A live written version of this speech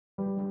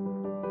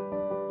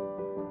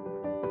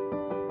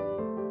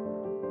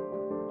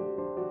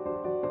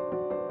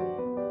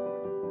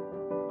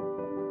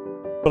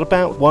But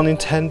about 1 in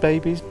 10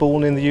 babies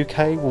born in the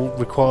UK will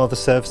require the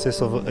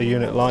services of a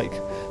unit like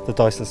the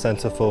Dyson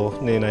Centre for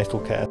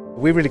Neonatal Care.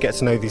 We really get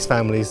to know these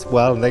families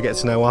well, and they get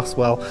to know us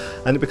well,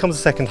 and it becomes a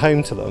second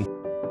home to them.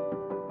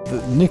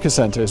 The NICU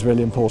centre is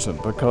really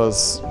important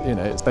because,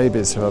 it's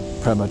babies who are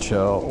premature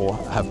or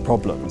have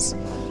problems,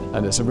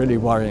 and it's a really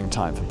worrying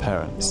time for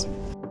parents.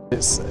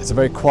 It's a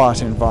very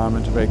quiet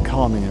environment, a very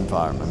calming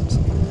environment.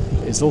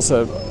 It's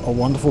also a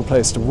wonderful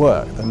place to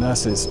work. The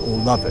nurses all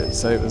love it,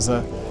 so it was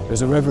a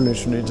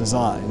revolutionary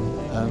design,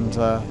 and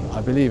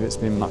I believe it's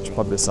been much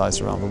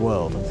publicised around the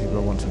world, and people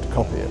are wanting to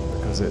copy it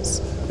because it's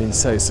been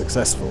so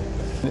successful.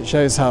 And it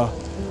shows how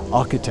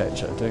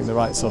architecture, doing the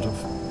right sort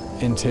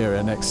of interior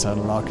and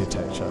external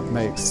architecture,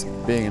 makes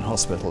being in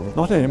hospital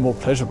not only a more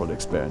pleasurable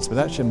experience, but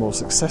actually a more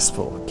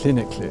successful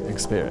clinically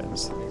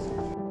experience.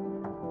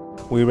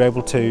 We were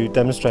able to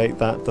demonstrate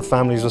that the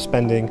families were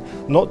spending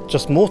not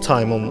just more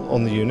time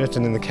on the unit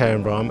and in the care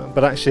environment,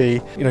 but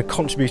actually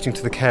contributing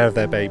to the care of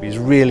their babies,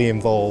 really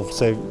involved,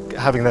 so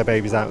having their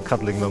babies out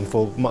cuddling them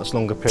for much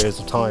longer periods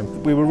of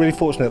time. We were really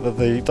fortunate that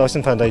the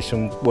Dyson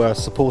Foundation were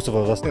supportive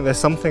of us. I think there's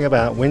something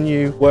about when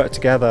you work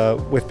together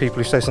with people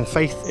who show some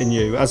faith in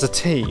you as a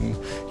team,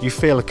 you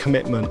feel a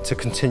commitment to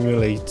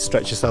continually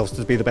stretch yourselves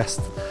to be the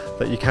best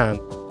that you can.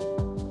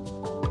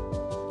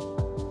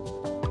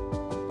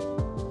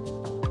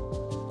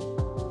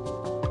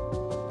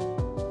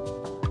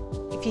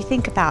 If you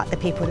think about the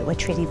people that we're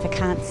treating for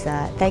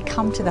cancer, they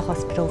come to the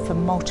hospital for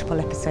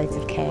multiple episodes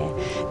of care.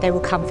 They will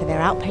come for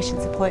their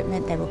outpatients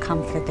appointment, they will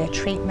come for their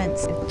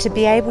treatments. To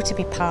be able to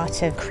be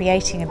part of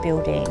creating a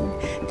building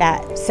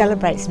that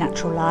celebrates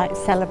natural light,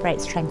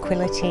 celebrates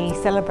tranquility,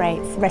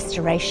 celebrates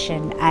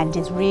restoration and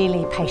is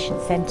really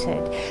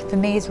patient-centred, for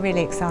me is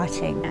really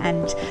exciting.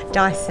 And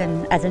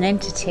Dyson as an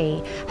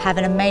entity have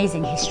an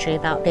amazing history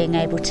about being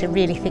able to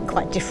really think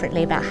quite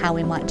differently about how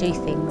we might do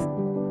things.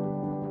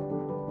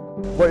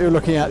 What you're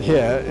looking at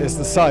here is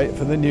the site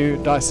for the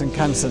new Dyson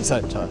Cancer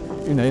Centre.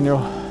 In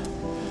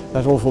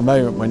that awful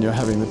moment when you're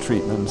having the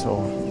treatment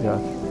or you're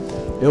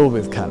ill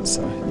with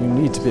cancer, you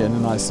need to be in a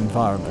nice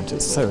environment.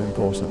 It's so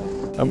important.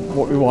 And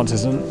what we want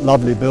is a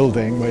lovely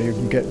building where you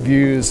can get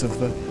views of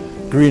the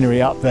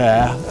greenery up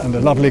there and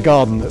a lovely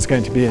garden that's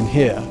going to be in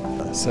here.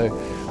 So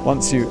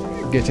once you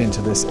get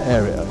into this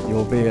area,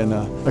 you'll be in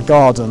a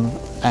garden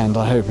and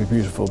I hope a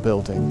beautiful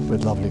building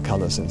with lovely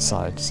colours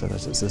inside so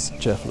that it's as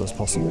cheerful as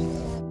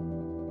possible.